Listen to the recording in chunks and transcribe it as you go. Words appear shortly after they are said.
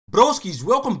Broskies,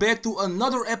 welcome back to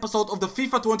another episode of the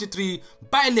FIFA 23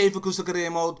 by Leverkusen career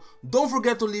mode. Don't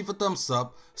forget to leave a thumbs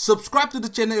up, subscribe to the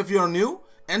channel if you are new,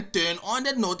 and turn on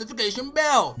that notification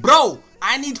bell. Bro,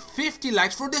 I need 50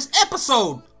 likes for this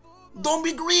episode. Don't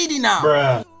be greedy now.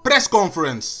 Bruh. Press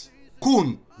conference.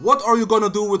 Koen, what are you gonna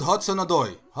do with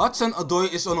H.Odoi?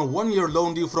 H.Odoi is on a 1-year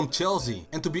loan deal from Chelsea.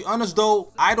 And to be honest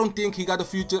though, I don't think he got a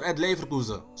future at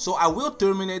Leverkusen. So I will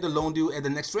terminate the loan deal at the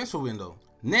next transfer window.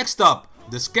 Next up,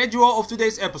 the schedule of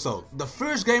today's episode. The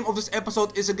first game of this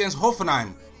episode is against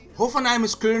Hoffenheim. Hoffenheim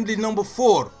is currently number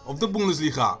 4 of the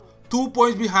Bundesliga, 2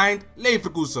 points behind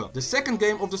Leverkusen. The second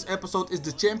game of this episode is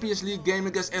the Champions League game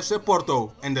against FC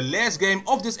Porto. And the last game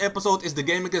of this episode is the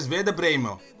game against Werder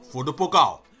Bremen for the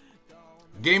Pokal.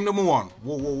 Game number 1.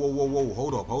 Whoa,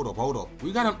 hold up.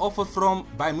 We got an offer from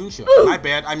Bayern Munchen. My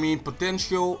bad, I mean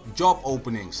potential job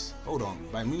openings. Hold on,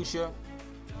 Bayern Munchen,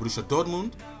 Borussia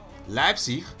Dortmund,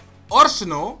 Leipzig,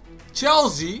 Arsenal,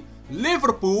 Chelsea,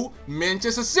 Liverpool,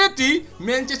 Manchester City,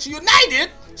 Manchester United,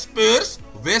 Spurs,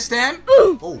 West Ham.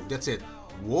 Oh, that's it.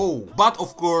 Whoa. But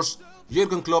of course,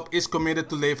 Jurgen Klopp is committed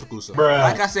to Leverkusen. Bruh.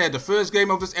 Like I said, the first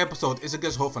game of this episode is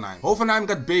against Hoffenheim. Hoffenheim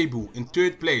got Bebu in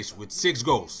 3rd place with 6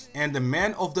 goals. And the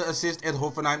man of the assist at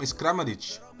Hoffenheim is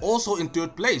Kramaric, also in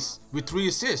 3rd place with 3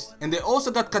 assists. And they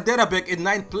also got Kadera back in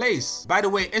 9th place. By the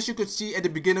way, as you could see at the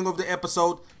beginning of the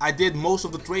episode, I did most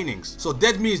of the trainings. So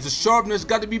that means the sharpness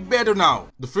got to be better now.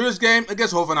 The first game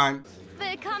against Hoffenheim.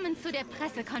 Willkommen zu der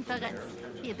Pressekonferenz.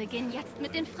 Wir beginnen jetzt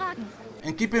mit den Fragen.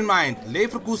 And keep in mind,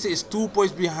 Leverkusen is 2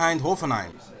 points behind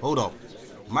Hoffenheim. Hold up.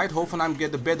 Might Hoffenheim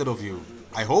get the better of you?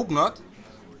 I hope not.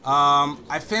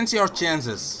 I fancy our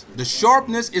chances. The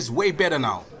sharpness is way better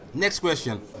now. Next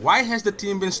question. Why has the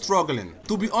team been struggling?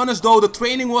 To be honest though, the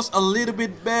training was a little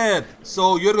bit bad.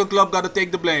 So Jurgen Klopp gotta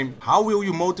take the blame. How will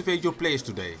you motivate your players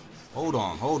today? Hold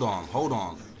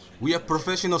on. We have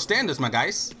professional standards, my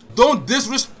guys. Don't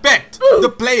disrespect the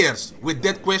players with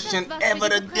that question ever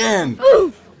again.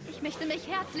 Ich möchte mich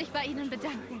herzlich bei Ihnen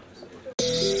bedanken.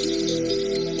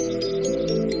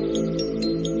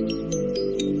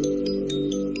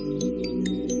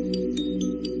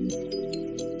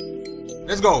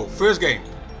 Let's go, first game.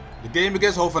 The game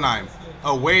against Hoffenheim,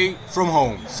 away from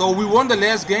home. So we won the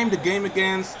last game, the game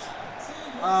against,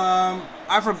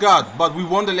 I forgot, but we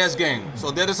won the last game.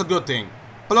 So that is a good thing.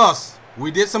 Plus,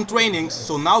 we did some trainings,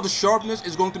 so now the sharpness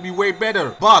is going to be way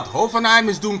better. But Hoffenheim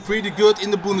is doing pretty good in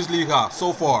the Bundesliga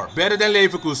so far. Better than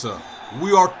Leverkusen.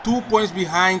 We are 2 points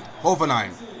behind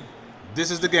Hoffenheim.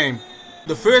 This is the game.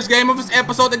 The first game of this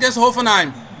episode against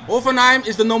Hoffenheim. Hoffenheim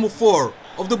is the number 4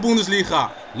 of the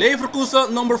Bundesliga.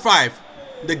 Leverkusen number 5.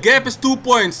 The gap is 2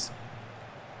 points.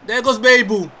 There goes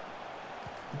Bebu.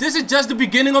 This is just the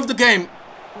beginning of the game.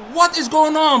 What is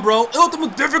going on, bro?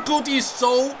 Ultimate difficulty is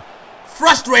so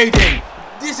frustrating.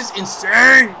 This is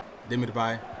insane. Dim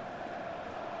erbij.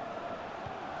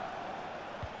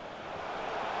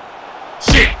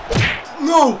 Shit.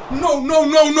 No.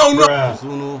 Bruh.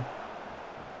 Zunu.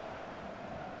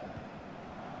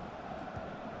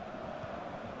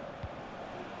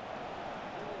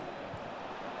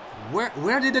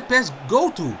 Where did that pass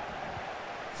go to?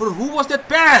 For who was that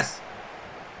pass?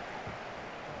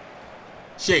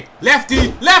 Shake.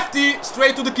 Lefty.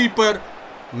 Straight to the keeper.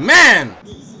 Man.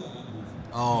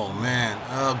 Oh man.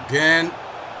 Again.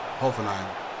 Hoffenheim.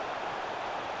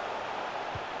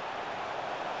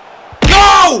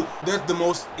 No! That's the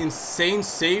most insane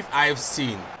save I have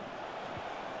seen.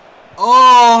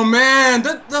 Oh man.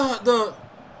 The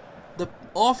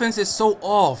offense is so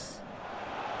off.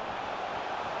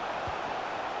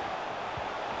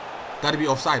 Gotta be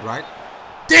offside, right?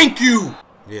 Thank you!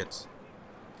 Wit.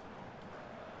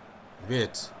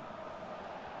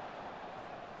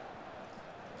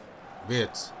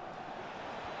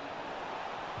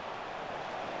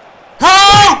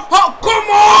 Oh, come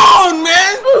on,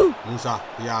 man! Musa,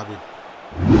 Diaby.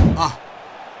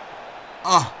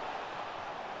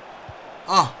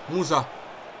 Musa.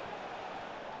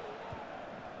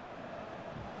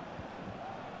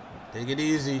 Take it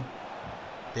easy.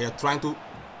 They are trying to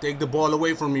take the ball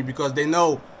away from me because they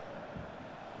know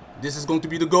this is going to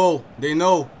be the goal. They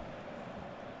know.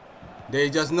 They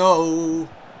just know.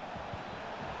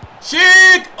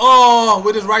 Sheik! Oh,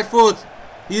 with his right foot.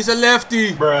 He's a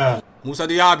lefty. Bruh. Musa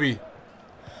Diaby.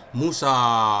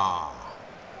 Musa.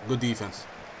 Good defense.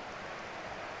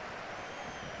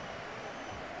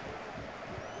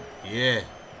 Yeah.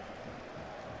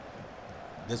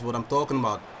 That's what I'm talking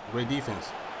about. Great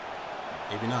defense.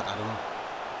 Maybe not, I don't know.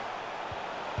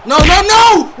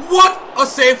 No! What a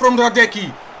save from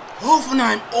Radecki.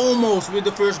 Hoffenheim almost with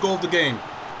the first goal of the game.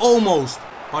 Almost.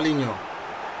 Paulinho.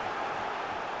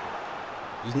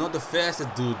 He's not the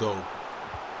fastest dude though.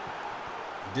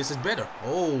 This is better.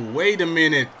 Oh, wait a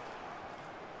minute.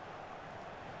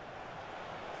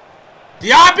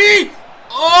 Diaby!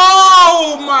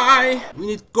 Oh my! We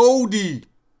need Cody.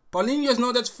 Paulinho is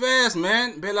not that fast,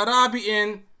 man. Bellarabi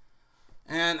in.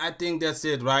 And I think that's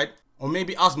it, right? Or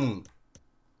maybe Asmund.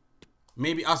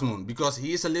 Maybe Asmund, because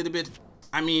he is a little bit,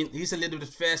 he's a little bit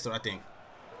faster, I think.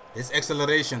 His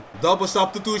acceleration. Double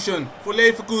substitution for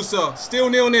Leverkusen. Still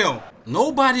 0-0.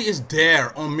 Nobody is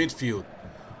there on midfield.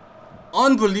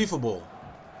 Unbelievable.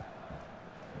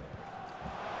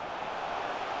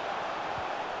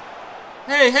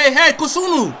 Hey,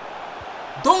 Kusunu!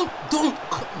 Don't,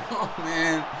 oh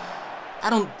man. I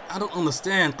don't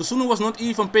understand. Kusunu was not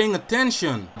even paying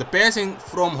attention. The passing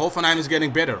from Hoffenheim is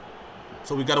getting better.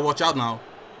 So we gotta watch out now.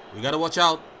 We gotta watch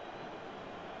out.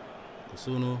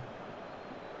 Kusunu.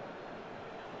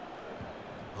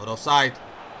 Not offside.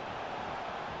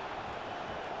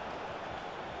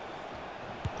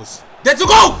 That's a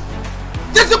goal!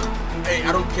 That's a... Hey,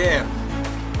 I don't care.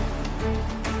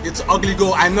 It's an ugly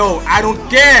goal, I know. I don't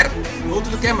care. Go to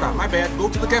the camera. My bad. Go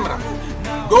to the camera.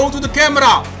 Go to the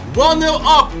camera. 1-0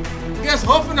 up against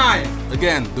Hoffenheim.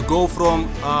 Again, the goal from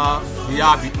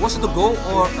Diaby. Was it a goal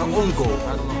or an own goal?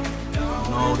 I don't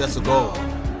know. No, that's a goal.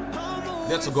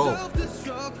 That's a goal.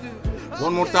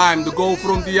 One more time. The goal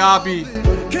from Diaby.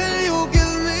 Can you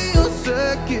give me a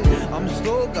second? I'm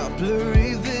slow, got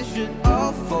blurry vision.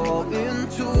 I'll fall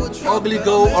into a trap. Ugly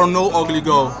goal or no ugly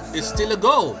goal, it's still a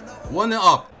goal. 1-0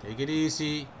 up. Take it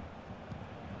easy.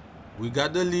 We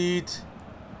got the lead.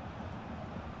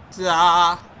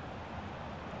 Ta.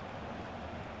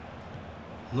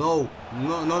 No,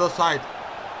 not offside.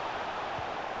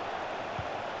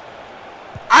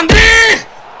 Andre!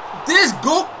 This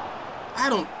goal, I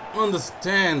don't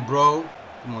understand, bro.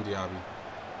 Come on, Diaby.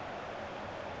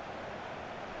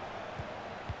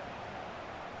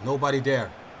 Nobody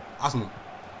there. Asmund.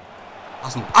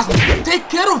 Take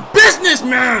care of business,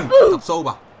 man!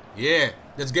 Soba. Yeah,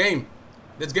 that's game.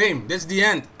 That's game. That's the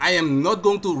end. I am not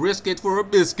going to risk it for a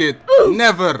biscuit.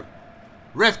 Never.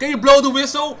 Ref, can you blow the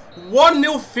whistle?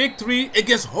 1-0 victory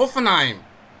against Hoffenheim.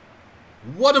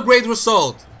 What a great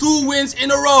result. 2 wins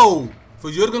in a row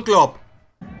for Jürgen Klopp.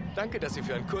 Danke, dass Sie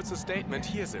für ein kurzes Statement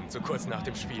hier sind, so kurz nach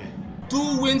dem Spiel.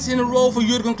 2 wins in a row for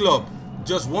Jürgen Klopp.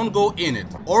 Just 1 goal in it.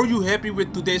 Are you happy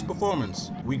with today's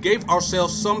performance? We gave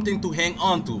ourselves something to hang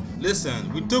on to.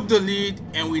 Listen, we took the lead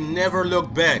and we never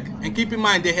looked back. And keep in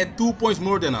mind, they had 2 points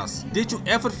more than us. Did you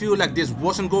ever feel like this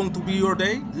wasn't going to be your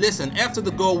day? Listen, after the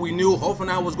goal, we knew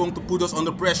Hoffenheim was going to put us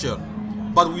under pressure.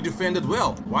 But we defended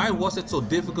well. Why was it so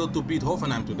difficult to beat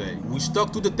Hoffenheim today? We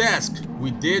stuck to the task. We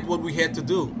did what we had to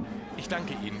do. Ich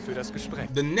danke Ihnen für das Gespräch.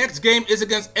 The next game is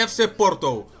against FC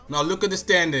Porto. Now look at the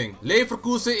standing.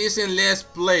 Leverkusen is in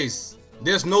last place.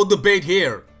 There's no debate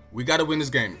here. We gotta win this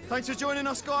game. Thanks for joining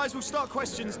us, guys. We'll start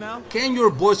questions now. Can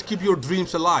your boys keep your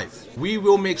dreams alive? We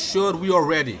will make sure we are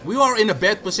ready. We are in a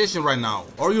bad position right now.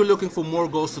 Are you looking for more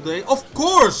goals today? Of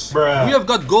course! Bruh. We have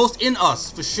got goals in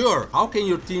us, for sure. How can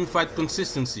your team fight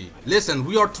consistency? Listen,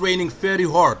 we are training very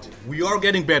hard. We are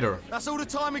getting better. That's all the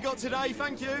time we got today.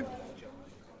 Thank you.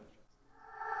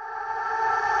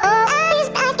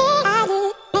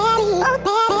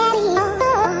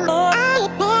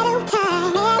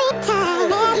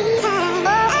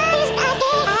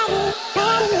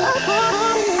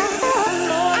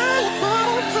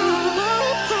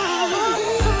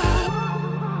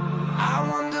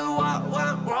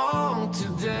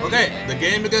 Okay, the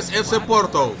game against FC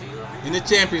Porto in the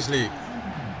Champions League.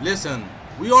 Listen,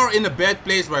 we are in a bad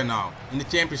place right now in the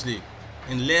Champions League.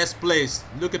 In last place.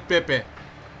 Look at Pepe.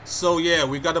 So yeah,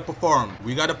 we gotta perform.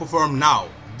 We gotta perform now.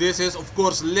 This is of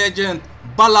course legend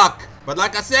Balak. But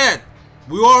like I said,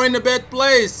 we are in a bad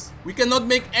place. We cannot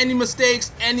make any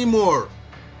mistakes anymore.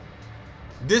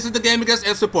 This is the game against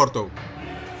FC Porto.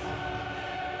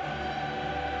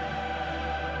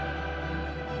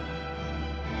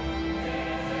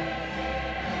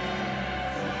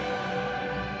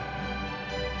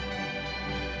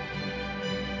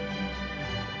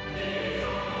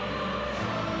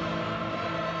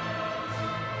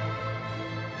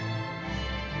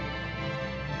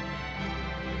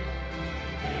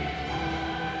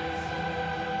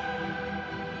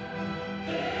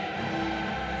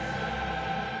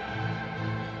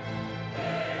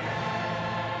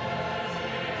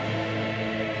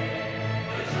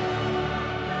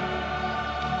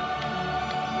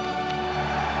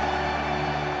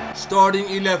 Starting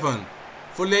 11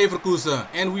 for Leverkusen,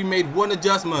 and we made 1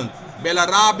 adjustment.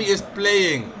 Bellarabi is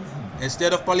playing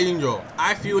instead of Paulinho.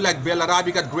 I feel like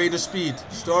Bellarabi got greater speed.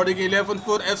 Starting 11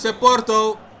 for FC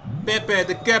Porto. Pepe,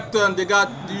 the captain. They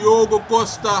got Diogo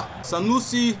Costa,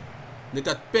 Sanusi. They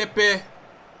got Pepe.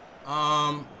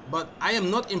 But I am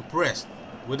not impressed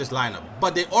with this lineup.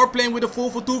 But they are playing with a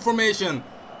 4-4-2 formation.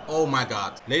 Oh my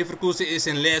God. Leverkusen is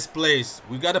in last place.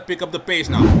 We gotta pick up the pace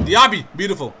now. Diaby,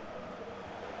 beautiful.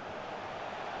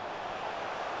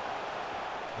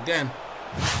 Again.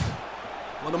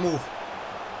 What a move.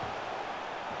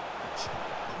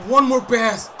 One more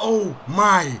pass. Oh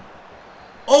my.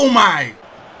 Oh my.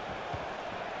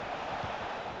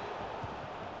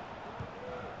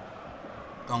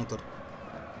 Counter.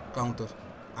 Counter.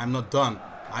 I'm not done.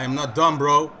 I am not done,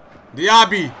 bro.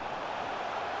 Diaby.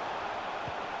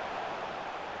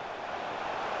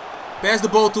 Pass the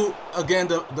ball to, again,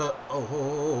 the oh,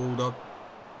 hold up.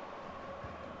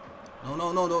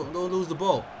 No, don't lose the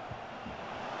ball.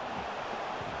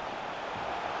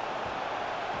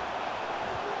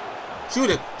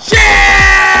 Shoot it. Shit!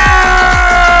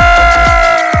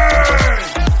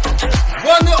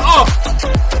 1-0 up.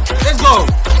 Let's go.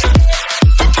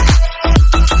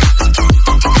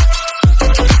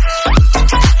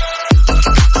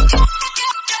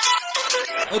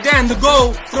 Again, the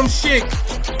goal from Sheikh.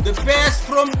 The pass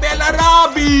from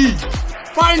Bellarabi.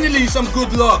 Finally, some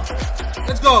good luck.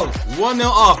 Let's go. 1-0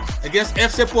 up against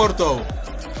FC Porto.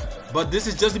 But this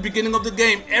is just the beginning of the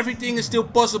game. Everything is still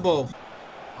possible.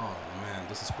 Oh man,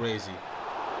 this is crazy.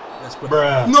 That's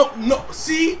crazy. No.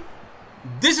 See?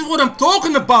 This is what I'm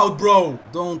talking about, bro.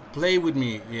 Don't play with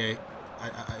me. Yeah.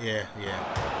 Yeah.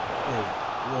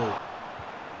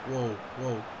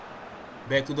 Whoa.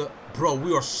 Back to the... Bro,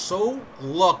 we are so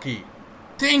lucky.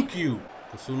 Thank you.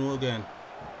 Kusunu again.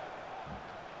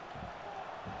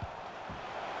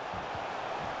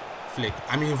 Flick.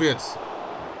 I mean Wits.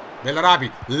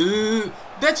 Bellarabi.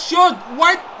 That shot.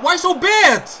 Why so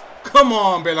bad? Come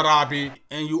on, Bellarabi.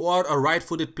 And you are a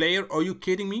right-footed player? Are you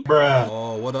kidding me? Bruh.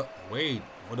 Oh, what a... Wait.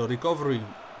 What a recovery.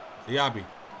 Diaby.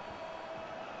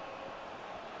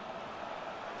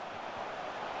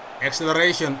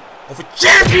 Acceleration of a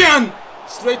champion.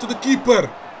 Straight to the keeper.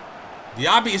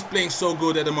 Diaby is playing so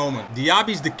good at the moment. Diaby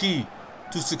is the key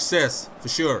to success, for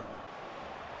sure.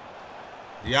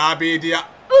 Diaby.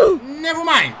 Never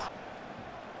mind.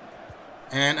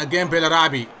 And again,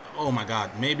 Bellarabi. Oh my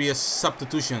God. Maybe a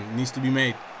substitution needs to be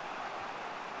made.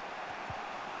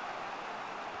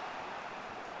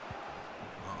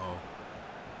 Uh-oh.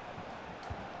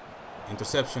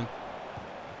 Interception.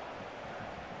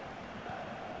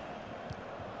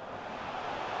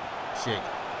 Shake.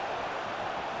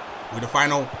 With the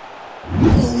final.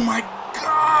 Oh my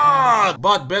God!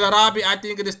 But Bellarabi, I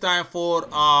think it is time for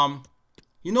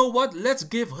you know what? Let's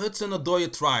give H.Odoi a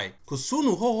try.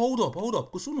 Kusunu, hold up.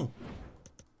 Kusunu.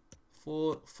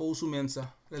 For Fosu Mensah.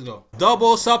 Let's go.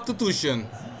 Double substitution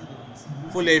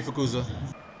for Leverkusen.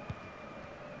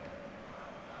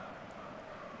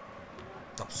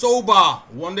 Tapsoba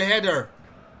won the header.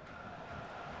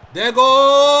 There goes.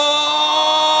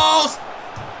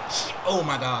 Oh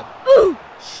my God.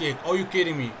 Shit, are you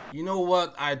kidding me? You know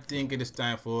what? I think it is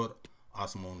time for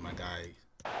Asmon, my guy.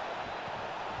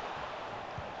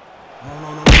 No.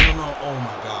 Oh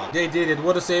my God. They did it.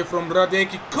 What a save from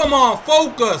Radeki. Come on,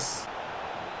 focus.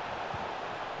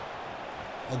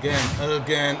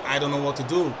 Again. I don't know what to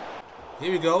do.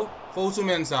 Here we go. Fosu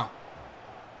Mensah.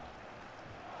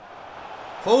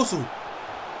 Fosu.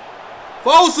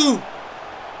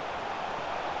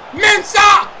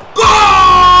 Mensah!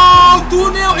 Goal!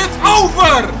 2-0, it's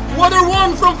over! What a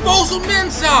run from Fosu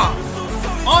Mensah!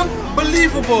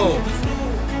 Unbelievable!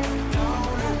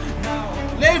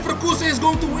 Leverkusen is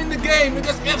going to win the game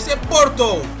against FC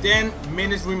Porto. 10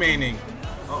 minutes remaining.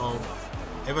 Uh-oh.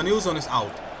 Evanilson is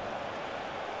out.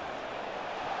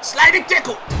 Sliding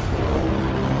tackle!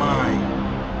 My.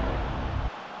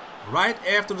 Right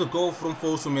after the goal from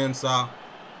Fosu Mensah,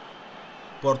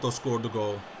 Porto scored the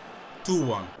goal.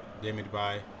 2-1. Game it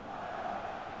by.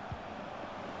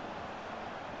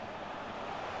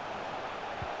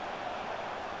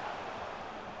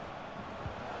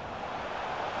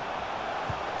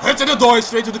 H.Odoi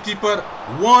straight to the keeper.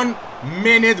 1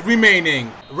 minute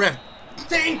remaining. Ref.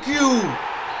 Thank you.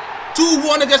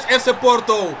 2-1 against FC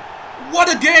Porto.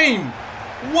 What a game.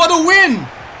 What a win.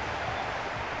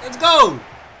 Let's go.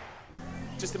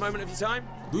 Just a moment of your time.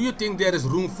 Do you think there is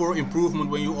room for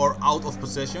improvement when you are out of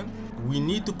possession? We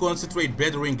need to concentrate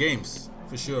better in games,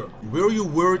 for sure. Were you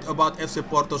worried about FC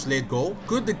Porto's late goal?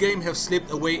 Could the game have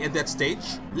slipped away at that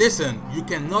stage? Listen, you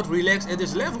cannot relax at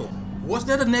this level. Was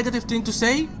that a negative thing to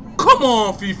say? Come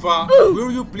on, FIFA! Were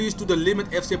you pleased to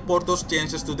limit FC Porto's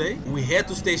chances today? We had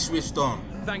to stay switched on.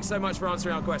 Thanks so much for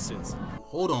answering our questions.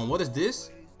 Hold on, what is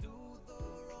this?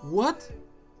 What?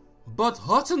 But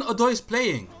H.Odoi is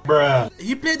playing. Bruh.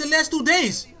 He played the last 2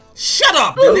 days. Shut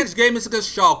up! The next game is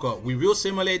against Schalke. We will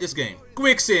simulate this game.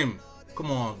 Quick sim. Come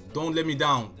on, don't let me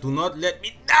down. Do not let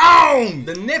me down!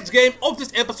 The next game of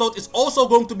this episode is also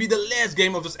going to be the last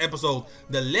game of this episode.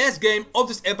 The last game of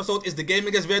this episode is the game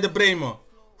against Werder Bremen.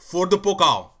 For the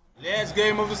Pokal. Last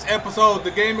game of this episode,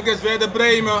 the game against Werder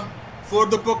Bremen. For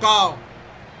the Pokal.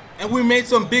 And we made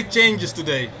some big changes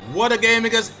today. What a game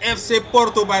against FC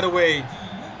Porto, by the way.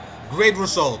 Great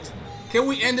result. Can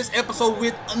we end this episode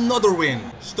with another win?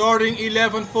 Starting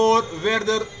 11 for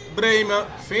Werder Bremen.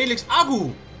 Felix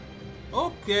Agu.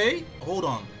 Okay, hold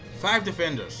on. 5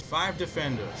 defenders. 5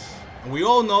 defenders. And we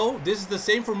all know this is the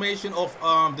same formation of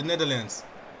the Netherlands.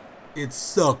 It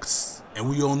sucks. And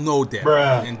we all know that.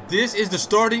 Bruh. And this is the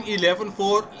starting 11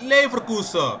 for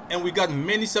Leverkusen. And we got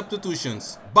many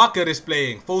substitutions. Bakker is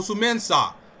playing. Fosu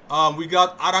Mensah. We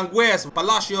got Aranguez,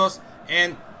 Palacios,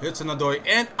 and H.Odoi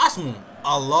and Asmun.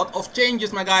 A lot of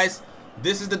changes, my guys.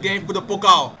 This is the game for the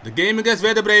Pokal. The game against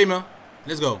Werder Bremen.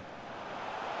 Let's go.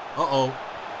 Uh-oh.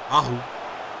 Ahu.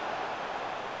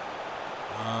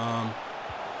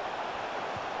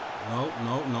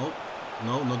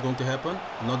 No, not going to happen.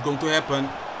 Not going to happen.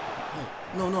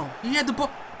 No. He had the ball.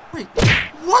 Wait.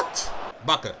 What?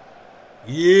 Bakker.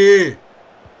 Yeah.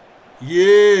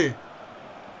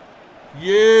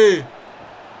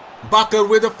 Bakker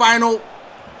with the final.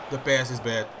 The pass is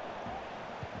bad.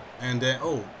 And then,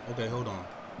 oh, okay, hold on.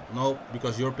 No,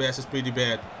 because your pass is pretty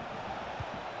bad.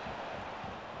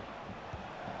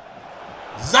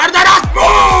 Serdar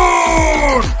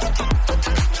Azmoun!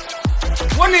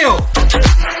 1-0.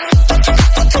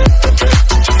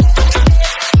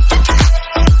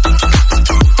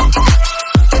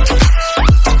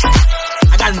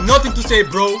 I got nothing to say,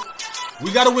 bro.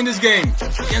 We gotta win this game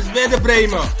against Werder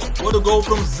Bremen. What a goal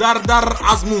from Serdar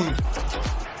Azmoun.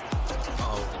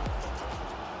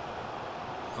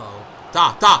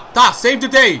 Ta, save the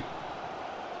day.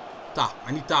 Ta,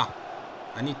 I need Ta.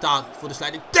 I need Ta for the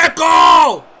sliding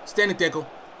tackle. Standing tackle.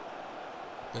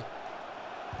 Okay.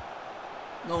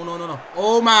 No.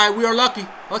 Oh my, we are lucky.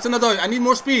 H.Odoi, I need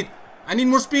more speed. I need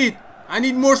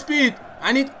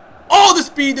all the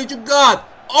speed that you got.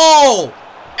 All.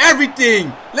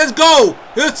 Everything. Let's go.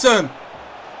 Hudson.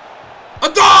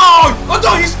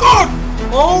 Odoi, he scored.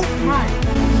 Oh my.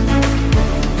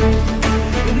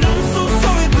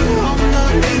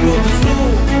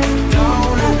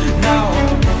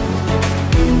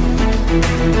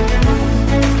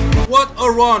 What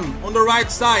a run on the right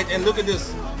side, and look at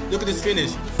this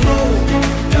finish.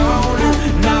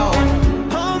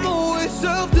 I'm always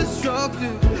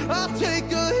self-destructive. I'll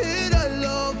take a hit, I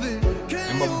love it.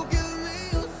 Can you give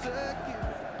me a second?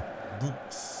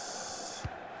 Books.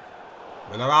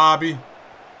 Belarabi.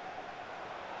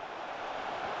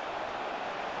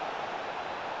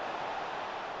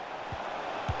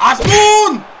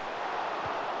 Asmun!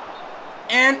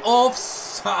 And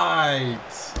offside.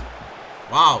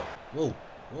 Wow. Whoa.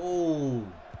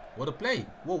 What a play.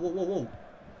 Whoa.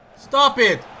 Stop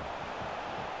it.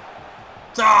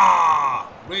 Ta!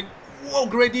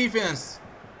 Great defense.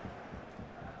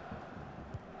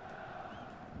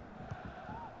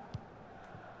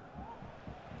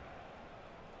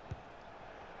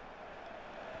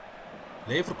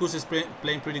 Leverkusen is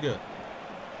playing pretty good.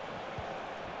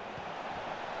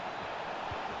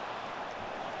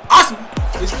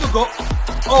 This is a goal.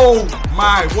 Oh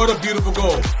my, what a beautiful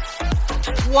goal.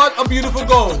 What a beautiful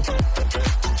goal.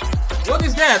 What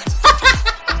is that?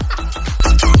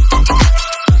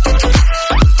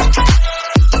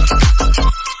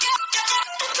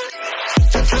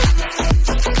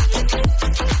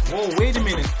 Whoa, wait a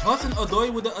minute.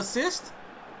 H.Odoi with the assist?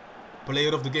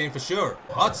 Player of the game for sure.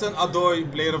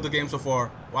 H.Odoi, player of the game so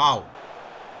far. Wow.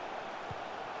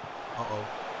 Uh-oh.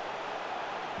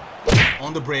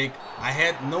 On the break. I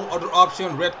had no other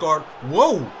option. Red card.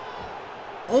 Whoa!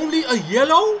 Only a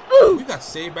yellow? We got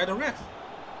saved by the ref.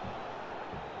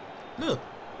 Look.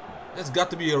 That's got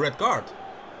to be a red card.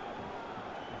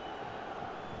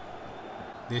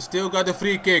 They still got the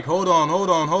free kick. Hold on.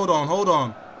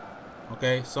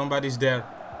 Okay, somebody's there.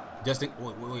 Just think.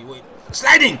 Wait.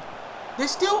 Sliding! They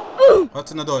still.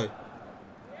 H.Odoi.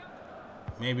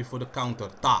 Maybe for the counter.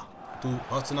 Ta. To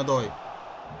H.Odoi.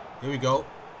 Here we go.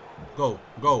 Go.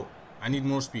 I need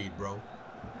more speed, bro.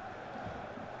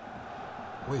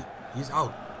 Wait, he's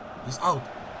out.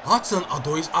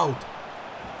 H.Odoi is out.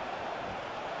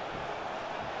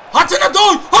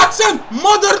 H.Odoi!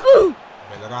 Mother!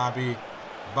 Belarabi.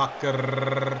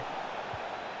 Bakker.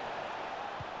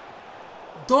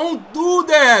 Don't do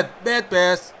that! Bad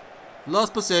pass.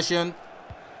 Lost possession.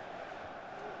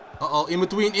 Uh-oh, in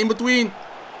between.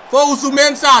 Fosu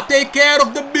Mensah, take care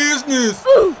of the business.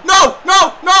 No,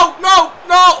 no, no, no,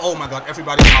 no. Oh my God,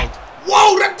 everybody's out.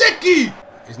 Whoa, Radicki.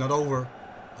 It's not over.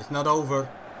 It's not over.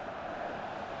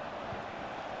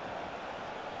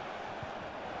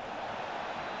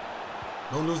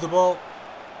 Don't lose the ball.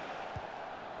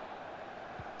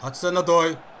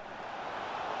 H.Odoi.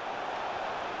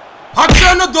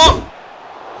 H.Odoi.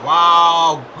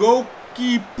 Wow,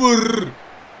 goalkeeper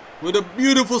with a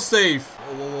beautiful save.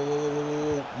 Whoa, whoa, whoa, whoa,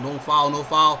 whoa, whoa. No foul, no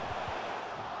foul.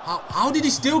 How did he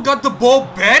still got the ball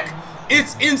back?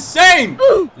 It's insane.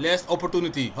 Last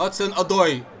opportunity.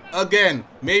 H.Odoi again.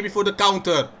 Maybe for the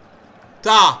counter.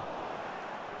 Ta.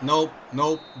 Nope,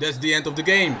 nope. That's the end of the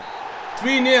game.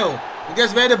 3-0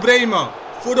 against Werder Bremen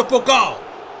for the Pokal.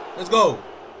 Let's go.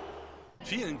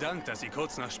 Vielen Dank, dass Sie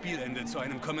kurz nach Spielende zu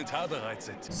einem Kommentar bereit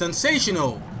sind.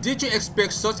 Sensational! Did you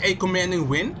expect such a commanding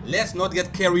win? Let's not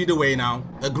get carried away now.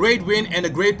 A great win and a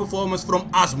great performance from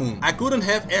Asmoon. I couldn't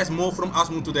have asked more from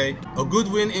Asmoon today. A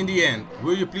good win in the end.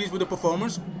 Were you pleased with the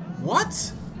performance? What?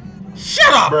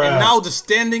 Shut up! Bruh. And now the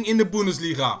standing in the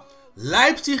Bundesliga.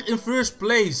 Leipzig in first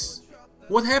place.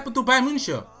 What happened to Bayern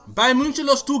Munchen? Bayern Munchen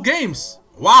lost 2 games.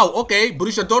 Wow, okay.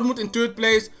 Borussia Dortmund in 3rd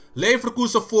place.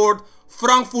 Leverkusen 4th.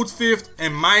 Frankfurt 5th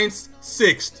and Mainz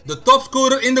 6th. The top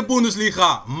scorer in the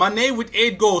Bundesliga, Mane with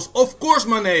 8 goals. Of course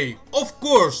Mane, of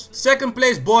course. 2nd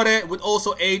place Borre with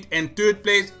also 8 and 3rd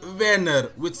place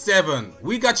Werner with 7.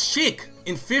 We got Schick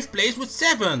in 5th place with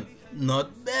 7.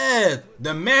 Not bad.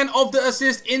 The man of the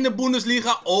assist in the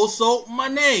Bundesliga also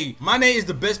Mane. Mane is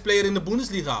the best player in the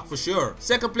Bundesliga for sure.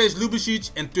 2nd place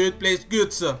Lubicic and 3rd place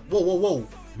Götze. Whoa, whoa, whoa.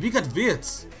 We got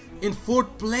Wirtz in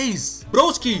 4th place.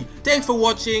 Broski, thanks for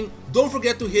watching. Don't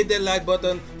forget to hit that like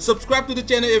button, subscribe to the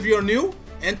channel if you're new,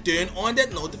 and turn on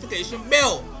that notification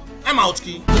bell. I'm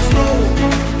outski.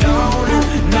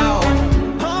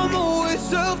 I'm always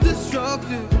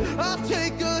self-destructive. I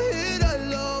take a